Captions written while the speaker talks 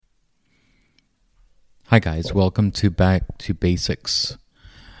Hi guys, welcome to Back to Basics.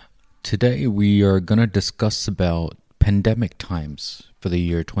 Today we are going to discuss about pandemic times for the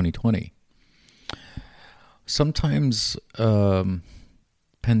year 2020. Sometimes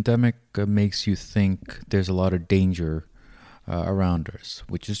pandemic makes you think there's a lot of danger around us,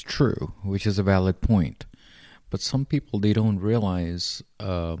 which is true, which is a valid point. But some people, they don't realize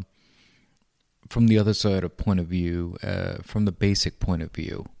from the other side of point of view, from the basic point of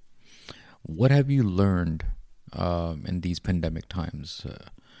view. What have you learned in these pandemic times?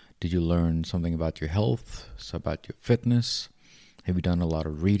 Did you learn something about your health, about your fitness? Have you done a lot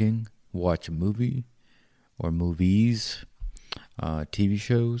of reading, watch a movie or movies, TV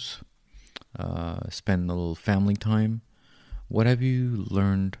shows, spend a little family time? What have you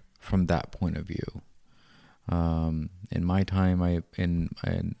learned from that point of view? In my time, in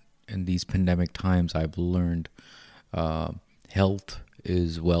these pandemic times, I've learned health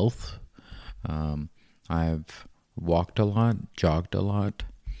is wealth. I've walked a lot, jogged a lot,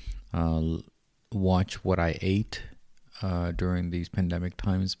 watched what I ate during these pandemic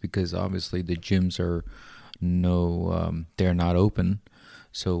times, because obviously the gyms are they're not open,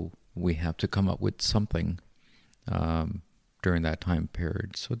 so we have to come up with something during that time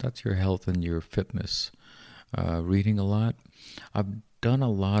period. So that's your health and your fitness. Reading a lot. I've done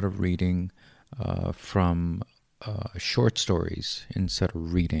a lot of reading from short stories instead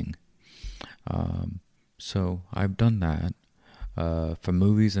of reading. So I've done that. For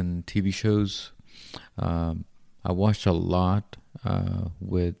movies and TV shows, I watched a lot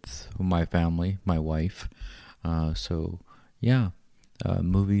with my family, my wife.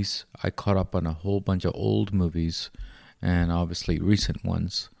 Movies, I caught up on a whole bunch of old movies and obviously recent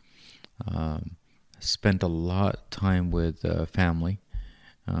ones. Spent a lot of time with family.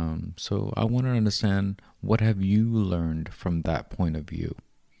 So I want to understand, what have you learned from that point of view?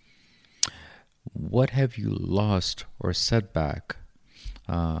 What have you lost or set back?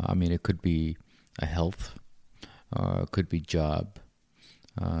 It could be a health, could be job,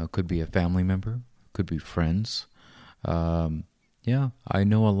 could be a family member, could be friends. I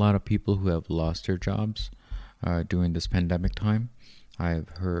know a lot of people who have lost their jobs during this pandemic time. I've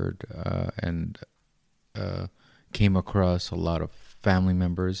heard and came across a lot of family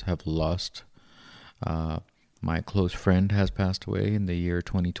members have lost. My close friend has passed away in the year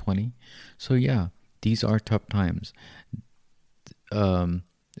 2020. So these are tough times.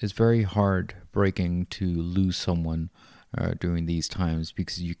 It's very heartbreaking to lose someone during these times,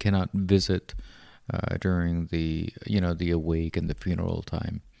 because you cannot visit during the awake and the funeral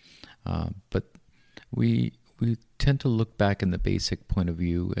time. But we tend to look back in the basic point of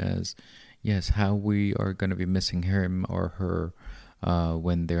view as, yes, how we are going to be missing him or her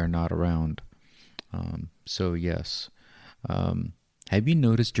when they're not around. Have you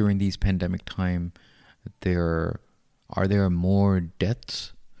noticed during these pandemic time, are there more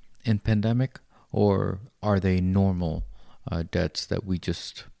deaths in pandemic, or are they normal deaths that we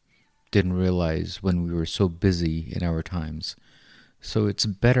just didn't realize when we were so busy in our times? So it's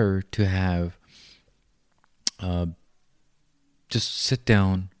better to have just sit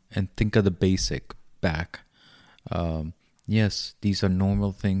down and think of the basic back. Yes, these are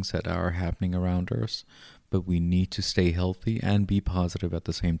normal things that are happening around us, but we need to stay healthy and be positive at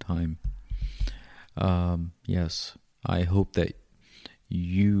the same time. Yes, I hope that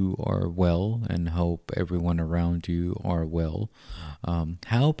you are well and hope everyone around you are well.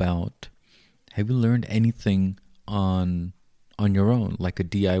 How about, have you learned anything on your own, like a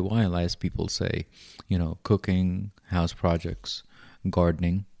DIY, as people say? Cooking, house projects,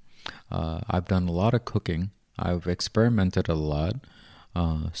 gardening. I've done a lot of cooking. I've experimented a lot,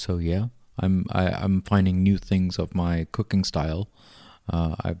 I'm finding new things of my cooking style.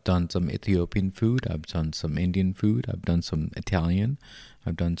 I've done some Ethiopian food, I've done some Indian food, I've done some Italian,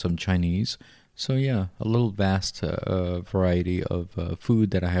 I've done some Chinese. So a little vast variety of food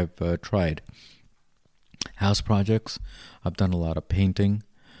that I have tried. House projects, I've done a lot of painting,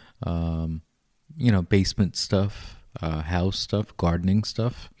 basement stuff, house stuff, gardening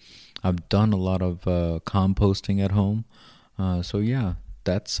stuff. I've done a lot of composting at home.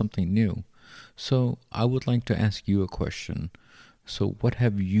 That's something new. So I would like to ask you a question. So what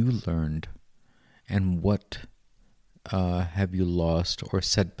have you learned, and what have you lost or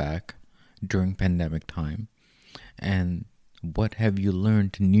set back during pandemic time? And what have you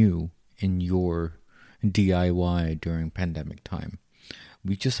learned new in your DIY during pandemic time?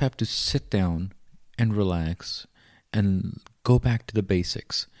 We just have to sit down and relax and go back to the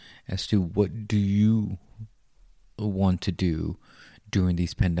basics as to what do you want to do during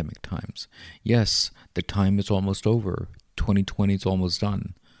these pandemic times. Yes, the time is almost over. 2020 is almost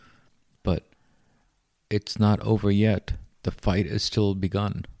done. But it's not over yet. The fight is still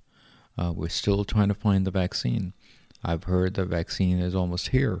begun. We're still trying to find the vaccine. I've heard the vaccine is almost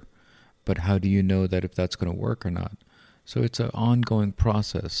here, but how do you know that if that's going to work or not? So it's an ongoing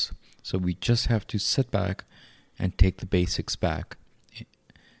process. So we just have to sit back and take the basics back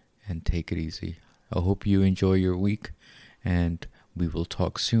and take it easy. I hope you enjoy your week, and we will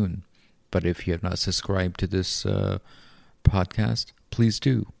talk soon. But if you have not subscribed to this podcast, please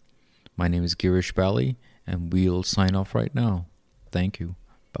do. My name is Girish Bali, and we'll sign off right now. Thank you.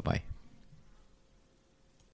 Bye-bye.